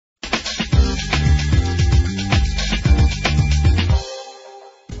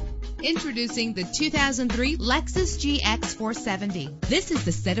Introducing the 2003 Lexus GX 470. This is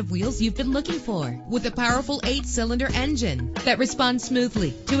the set of wheels you've been looking for, with a powerful 8-cylinder engine that responds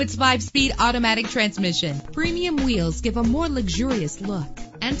smoothly to its 5-speed automatic transmission. Premium wheels give a more luxurious look.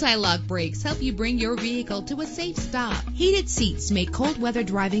 Anti-lock brakes help you bring your vehicle to a safe stop. Heated seats make cold weather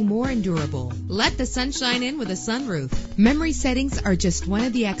driving more endurable. Let the sunshine in with a sunroof. Memory settings are just one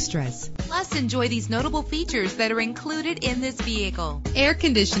of the extras. Plus, enjoy these notable features that are included in this vehicle: air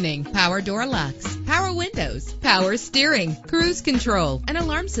conditioning, power door locks, power windows, power steering, cruise control, an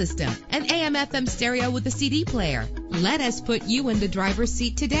alarm system, an AM/FM stereo with a CD player. Let us put you in the driver's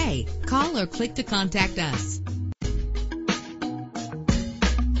seat today. Call or click to contact us.